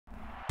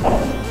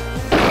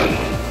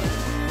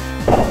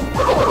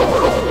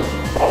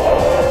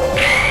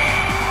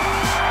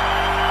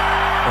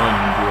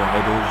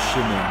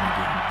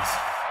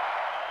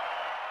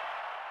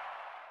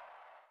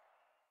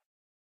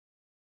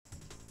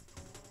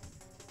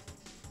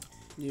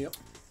Yep.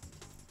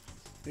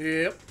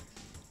 Yep.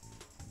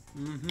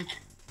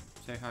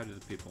 Say hi to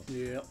the people.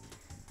 Yep.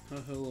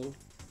 Hello.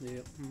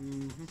 Yep.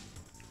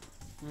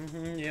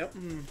 Yep.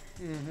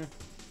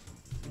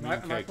 Am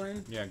I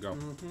playing? Yeah, go.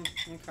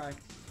 Okay.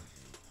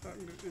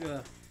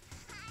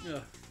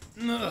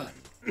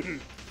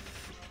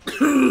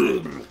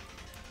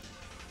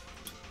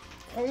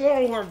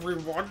 Hello,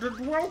 everyone,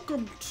 and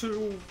welcome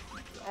to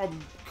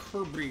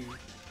Kirby.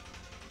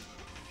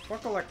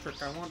 Fuck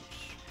electric. I want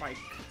Spike.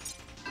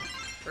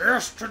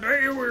 Yes,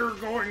 today we're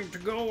going to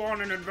go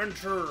on an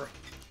adventure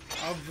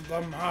of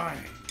the mind.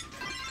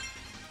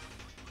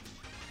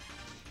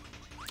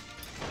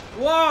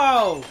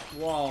 Whoa!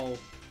 Whoa.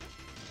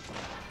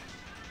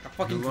 Got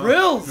fucking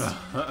drills!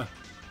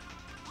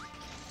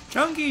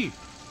 Chunky!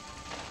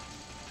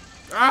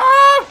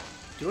 Ah!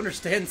 Do you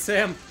understand,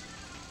 Sam?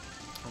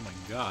 Oh my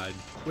god.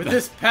 With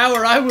this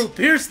power, I will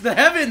pierce the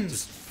heavens!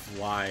 Just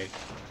fly.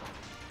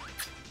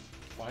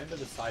 Fly into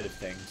the side of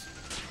things.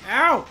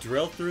 Ow!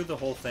 Drill through the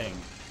whole thing.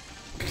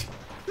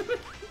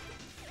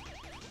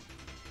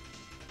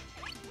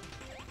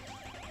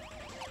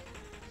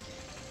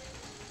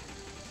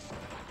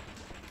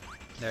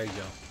 There you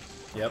go.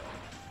 Yep.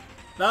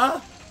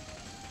 Ah!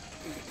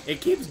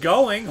 It keeps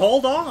going.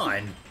 Hold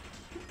on.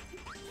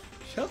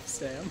 Shut up,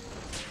 Sam.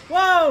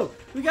 Whoa!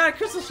 We got a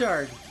crystal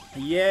shard!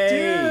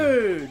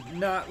 Yay! Dude!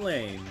 Not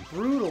lame.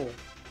 Brutal.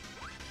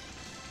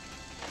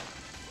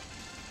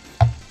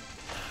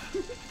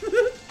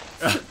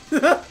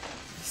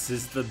 This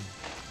is the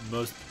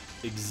most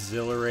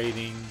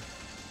exhilarating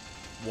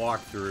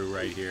walkthrough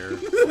right here.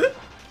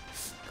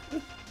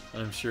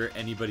 I'm sure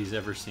anybody's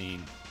ever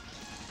seen.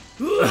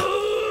 She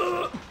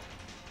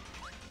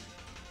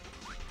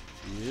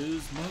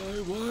is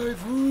my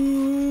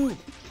waifu!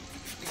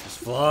 Just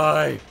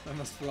fly! I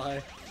must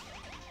fly.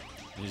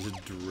 You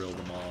just drill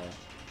them all.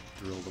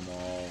 Drill them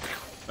all.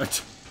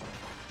 This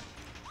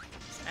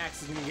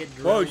axe is gonna get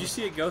drilled. Whoa, did you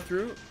see it go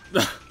through?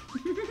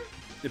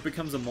 It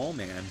becomes a mole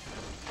man.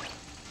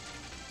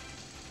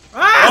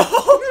 Ah!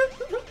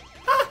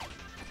 Oh!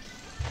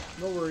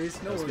 No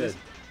worries, no That was worries.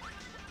 good.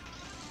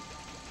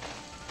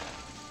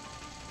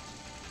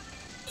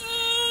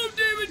 Oh,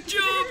 David,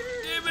 jump!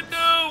 David,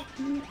 no!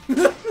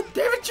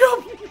 David,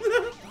 jump!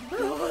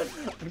 God.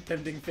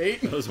 Tempting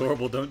fate. That was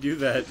horrible. Don't do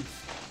that.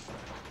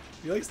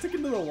 You like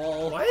sticking to the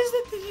wall. Why is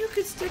it that you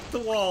could stick the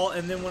wall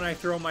and then when I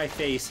throw my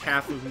face,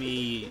 half of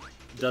me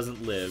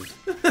doesn't live?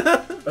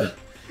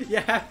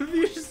 Yeah, half of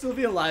you should still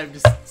be alive,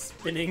 just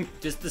spinning.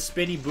 Just the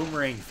spinny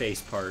boomerang face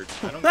part.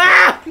 I don't,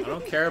 Ah! I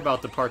don't care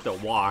about the part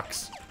that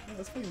walks. Oh,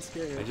 that's fucking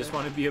scary. I just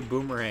want to be a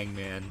boomerang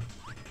man.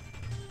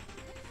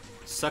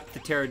 Suck the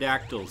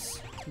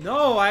pterodactyls.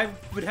 No, I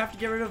would have to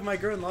get rid of my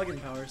Gurren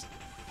Lagann powers.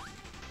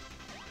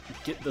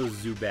 Get those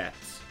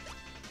Zubats.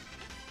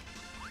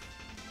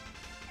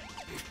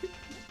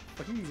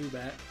 Fucking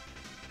Zubat.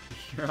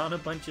 You're on a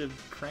bunch of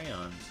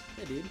crayons.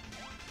 Yeah, dude.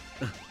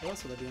 What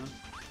else would I be on?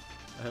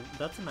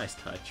 That's a nice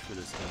touch for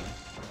this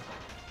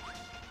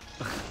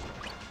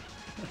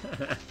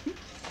game.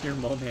 Your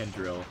mole man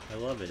drill. I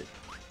love it.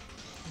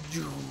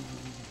 Dude,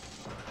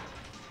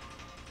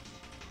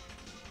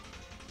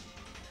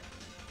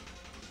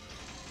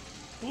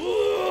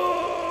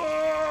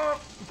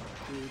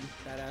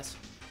 badass.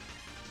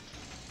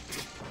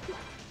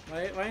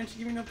 Why aren't you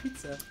giving no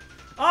pizza?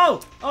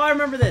 Oh! Oh, I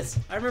remember this.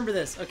 I remember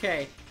this.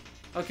 Okay.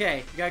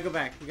 Okay, we gotta go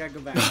back. We gotta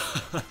go back.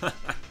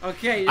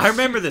 Okay. I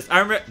remember this. I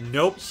remember.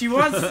 Nope. She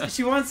wants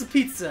a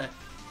pizza.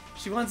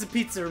 She wants a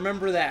pizza.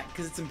 Remember that,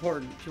 because it's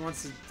important. She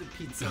wants a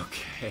pizza.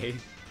 Okay.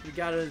 We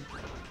gotta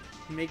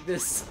make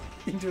this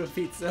into a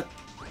pizza.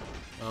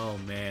 Oh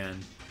man.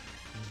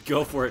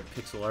 Go for it,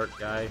 pixel art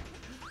guy.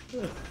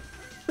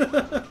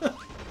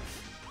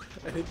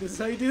 I think this is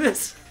how you do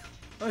this.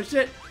 Oh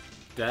shit.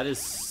 That is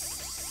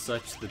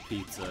such the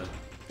pizza.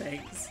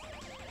 Thanks.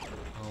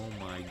 Oh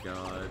my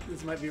god.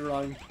 This might be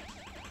wrong.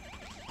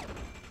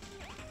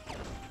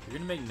 You're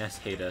gonna make Ness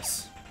hate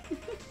us.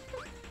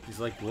 He's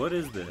like, what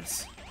is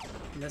this?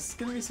 Ness is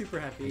gonna be super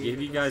happy. I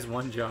gave you guys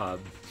one job.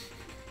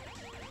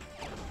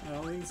 I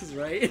don't think this is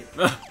right.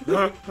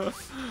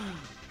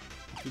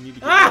 You need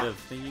to get rid of.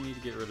 Think you need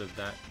to get rid of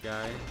that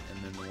guy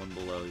and then the one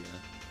below you.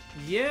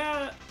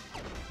 Yeah.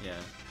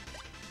 Yeah.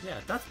 Yeah,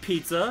 that's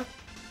pizza.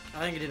 I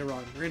think I did it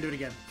wrong. We're gonna do it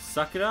again.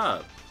 Suck it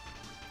up.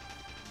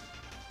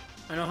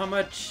 I know how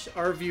much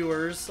our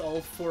viewers,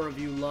 all 4 of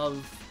you,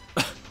 love.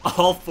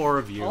 All 4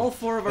 of you. All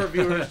 4 of our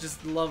viewers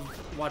just love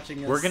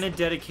watching us. We're gonna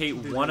dedicate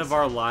one of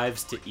our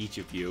lives to each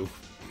of you.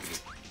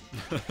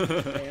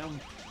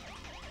 Damn.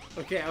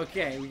 Okay,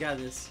 okay, we got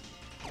this.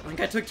 I think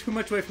I took too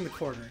much away from the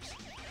corners.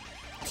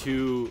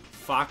 To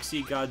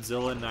Foxy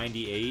Godzilla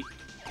 98,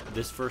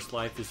 this first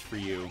life is for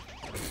you.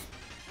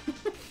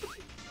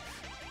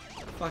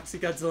 Foxy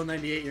Godzilla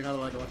 98, you're not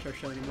allowed to watch our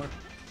show anymore.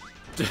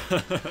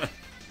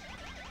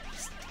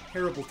 Just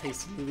terrible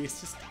taste in movies,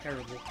 just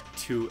terrible.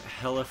 To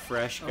Hella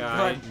Fresh Oh,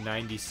 Guy God.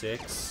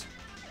 96,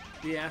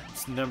 Yeah.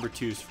 it's number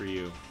 2's for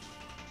you.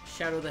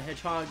 Shadow the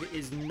Hedgehog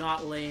is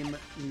not lame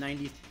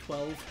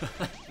 9012.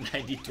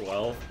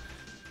 9012.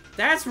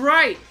 That's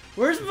right.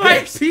 Where's my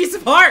piece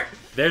of heart?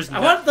 I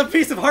want the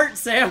piece of heart,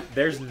 Sam.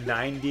 There's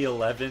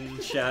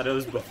 90-11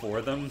 shadows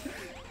before them.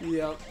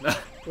 Yep.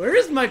 Where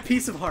is my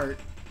piece of heart?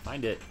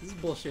 Find it. This is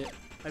bullshit.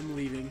 I'm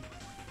leaving.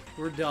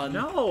 We're done.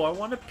 No, I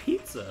want a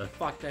pizza.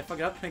 Fuck, did I fuck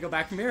it up? Can I go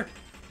back from here?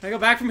 Can I go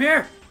back from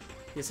here?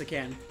 Yes, I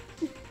can.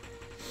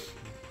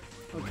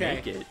 Okay.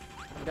 Make it.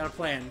 I've got a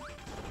plan.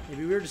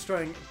 Maybe we were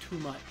destroying too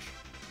much.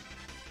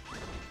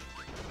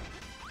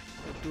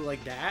 Do it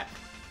like that.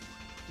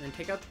 And then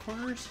take out the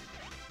corners.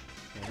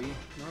 Maybe. You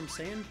know what I'm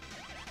saying?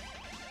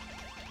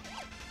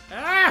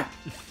 Ah!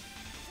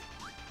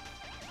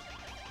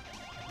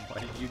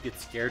 Why did you get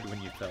scared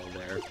when you fell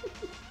there?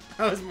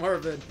 That was more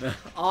of an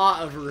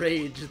awe of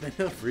rage than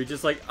a... Were you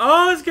just like,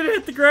 oh, it's gonna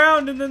hit the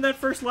ground, and then that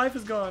first life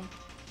is gone?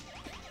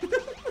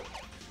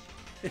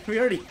 We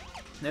already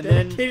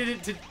dedicated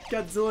it to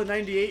Godzilla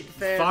 98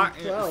 fan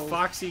 12.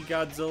 Foxy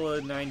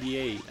Godzilla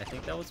 98. I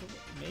think that was,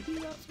 maybe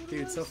that's what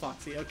Dude, it was? so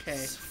foxy. Okay.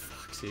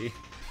 Foxy.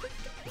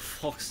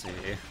 Foxy.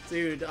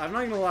 Dude, I'm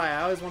not gonna lie.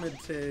 I always wanted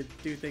to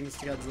do things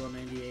to Godzilla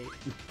 98.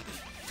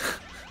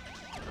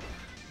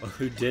 Well,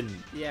 who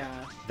didn't? Yeah.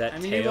 That I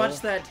mean, tail? you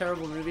watch that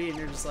terrible movie and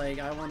you're just like,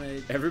 I want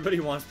to...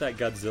 Everybody wants that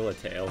Godzilla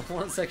tail. I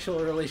want sexual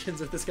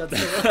relations with this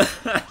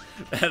Godzilla.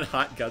 That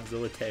hot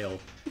Godzilla tail.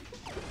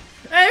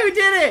 Hey, we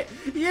did it!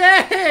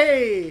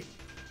 Yay!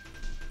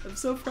 I'm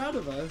so proud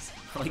of us.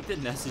 I like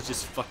that Ness is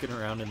just fucking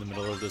around in the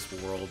middle of this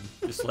world.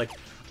 Just like,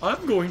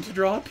 I'm going to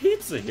draw a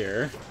pizza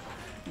here.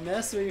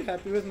 Ness, are you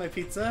happy with my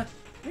pizza?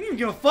 I don't even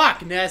give a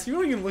fuck, Ness. You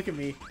don't even look at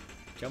me.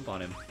 Jump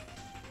on him.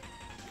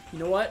 You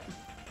know what?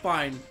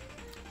 Fine.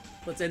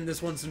 Let's end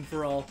this once and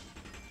for all.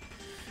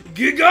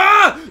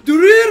 Giga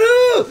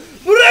Duriru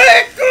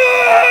Breaker!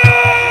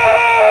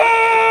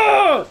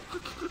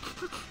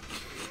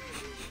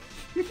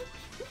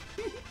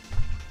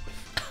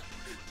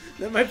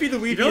 That might be the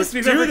weakest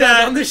we've ever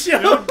done on the show.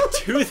 You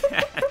don't do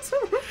that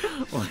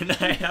when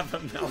I have a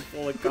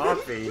mouthful of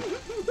coffee. You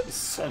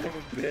son of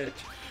a bitch.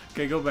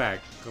 Okay, go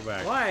back. Go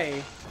back.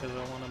 Why? Because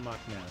I want to mock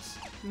Ness.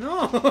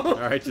 No.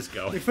 Alright, just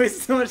go. We've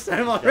wasted so much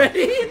time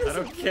already. I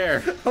don't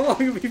care. How long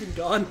have we been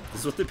gone?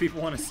 This is what the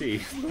people want to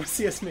see. You want to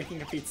see us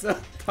making a pizza?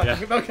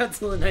 Talking about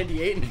Godzilla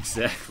 98.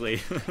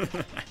 Exactly.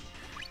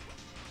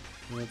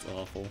 That's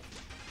awful.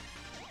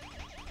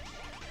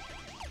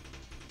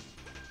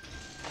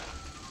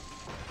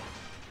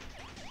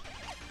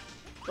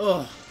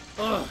 Ugh.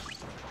 Ugh.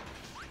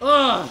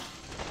 Ugh.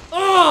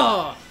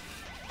 Ugh.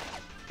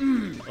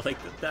 I like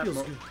that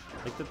Feels good.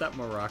 that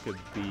Maraca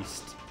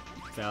beast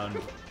found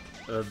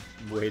a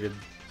way to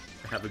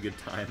have a good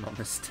time on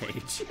the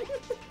stage.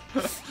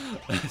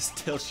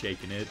 Still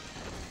shaking it.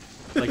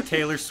 Like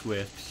Taylor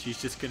Swift, she's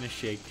just gonna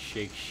shake,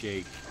 shake,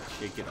 shake,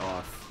 shake it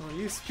off. Oh,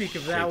 you speak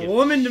of Shake that it-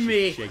 woman to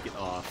me. Shake it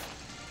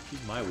off.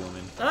 She's my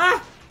woman.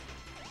 Ah!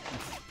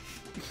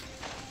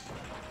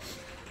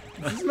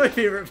 This is my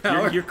favorite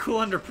power. You're cool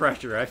under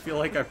pressure. I feel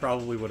like I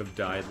probably would have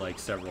died like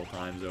several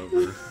times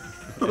over.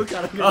 Oh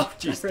god, I'm Oh,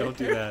 jeez, don't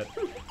do that.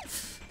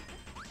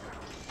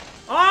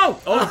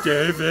 Oh! Oh,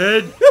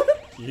 David!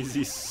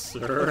 Easy,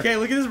 sir. Okay,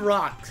 look at this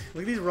rock.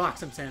 Look at these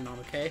rocks I'm standing on,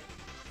 okay?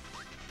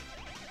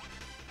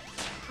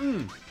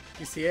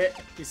 You see it?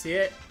 You see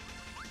it?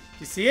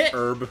 You see it?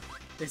 Herb.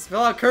 They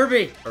spell out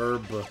Kirby.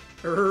 Herb.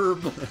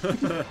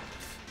 Herb.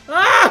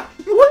 Ah!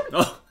 What?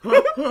 Oh.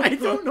 I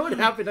don't know what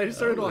happened. I just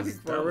started walking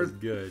That was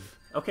forward. good.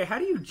 Okay, how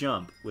do you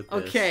jump with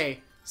this? Okay,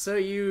 so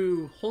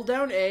you hold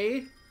down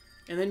A,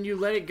 and then you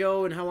let it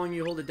go, and how long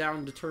you hold it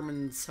down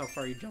determines how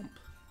far you jump.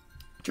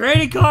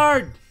 Trading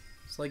card!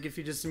 It's like if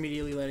you just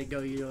immediately let it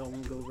go, you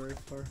won't go very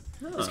far.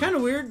 Huh. It's kind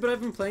of weird, but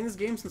I've been playing this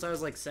game since I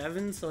was like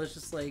 7, so it's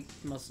just like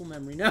muscle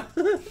memory now.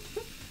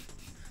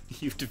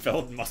 You've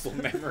developed muscle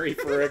memory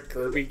for a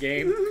Kirby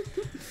game?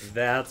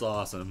 That's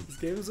awesome. This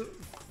game is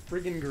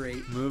friggin'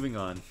 great. Moving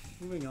on.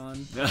 Moving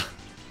on.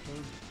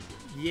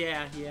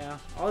 Yeah, yeah.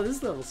 Oh,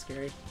 this level's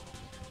scary.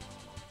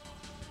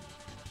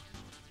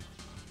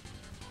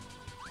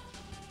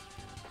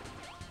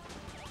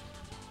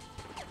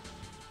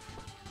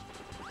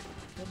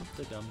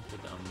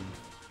 Dum-da-dum-da-dum.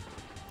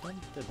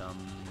 Dum-da-dum.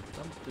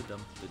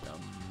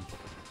 Dum-da-dum-da-dum.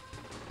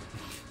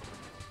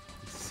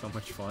 This is so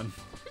much fun.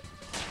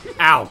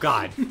 Ow,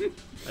 God!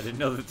 I didn't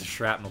know that the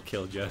shrapnel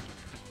killed you.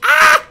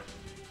 Ah!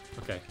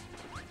 Okay.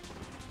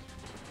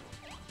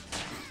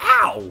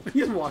 Ow!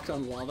 You just walked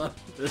on lava.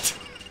 It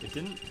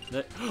didn't...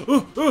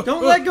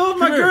 Don't let go of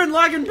my current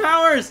login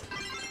powers!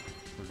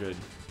 We're good.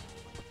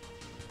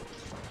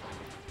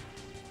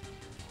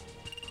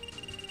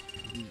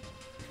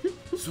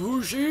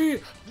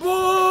 Sushi!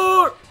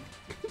 Bar!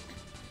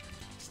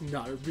 It's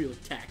not a real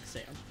attack,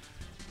 Sam.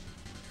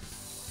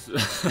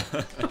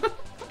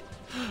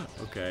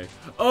 Okay.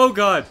 Oh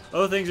god!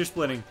 Oh, things are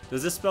splitting.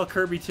 Does this spell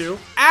Kirby too?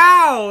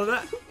 Ow!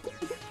 That...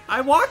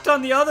 I walked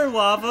on the other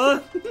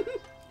lava!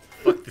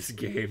 Fuck this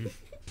game.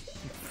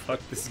 Fuck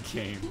this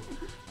game.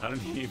 I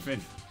don't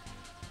even...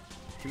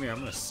 Come here, I'm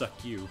gonna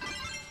suck you.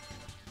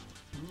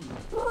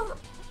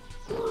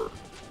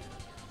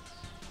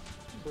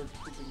 Birds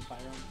pooping fire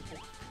on people.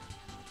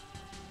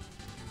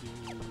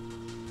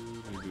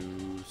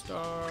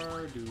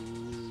 star. Do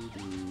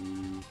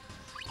do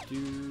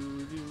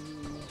do do.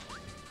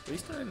 At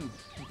least I'm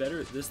better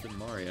at this than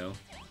Mario.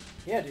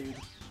 Yeah, dude.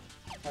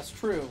 That's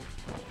true.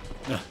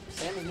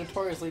 Sam is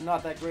notoriously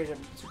not that great at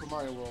Super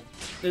Mario World.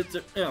 It's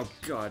a, oh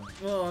god.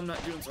 Well, I'm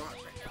not doing so hot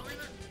right now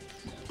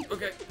either.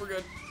 Okay, we're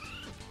good.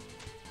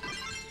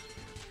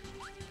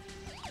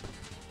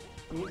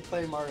 We need to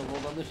play Mario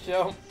World on this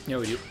show. Yeah,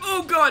 we do.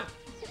 Oh god!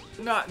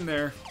 Not in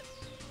there.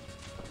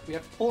 We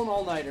have to pull an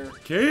all-nighter.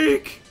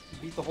 Cake!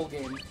 Beat the whole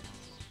game.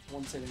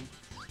 One sitting.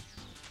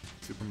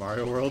 Super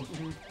Mario World?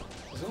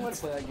 There's no way to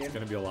play that game. It's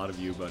gonna be a lot of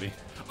you, buddy.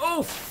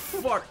 Oh,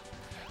 fuck!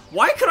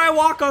 Why can I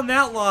walk on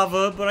that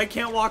lava, but I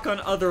can't walk on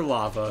other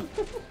lava?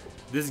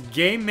 This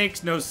game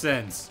makes no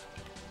sense.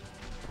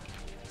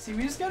 See,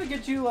 we just gotta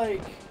get you,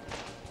 like,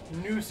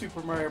 new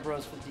Super Mario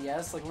Bros. For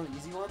DS, like one of the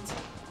easy ones,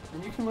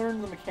 and you can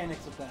learn the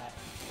mechanics of that.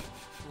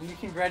 And you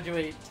can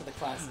graduate to the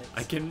classics.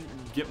 I can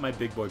get my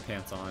big boy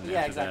pants on Yeah,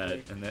 after exactly.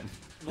 that, and then...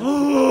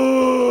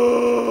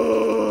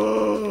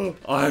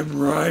 I'm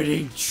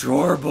riding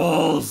chore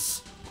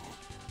balls!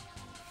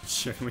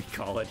 Should we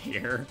call it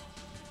here?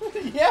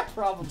 Yeah,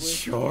 probably.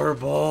 Chore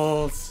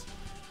balls!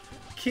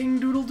 King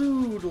Doodle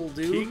Doodle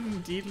Doo.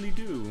 King Deedly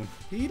Doo.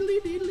 Deedly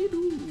Deedly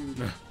Doo.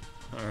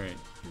 Alright.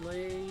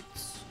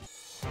 Lights.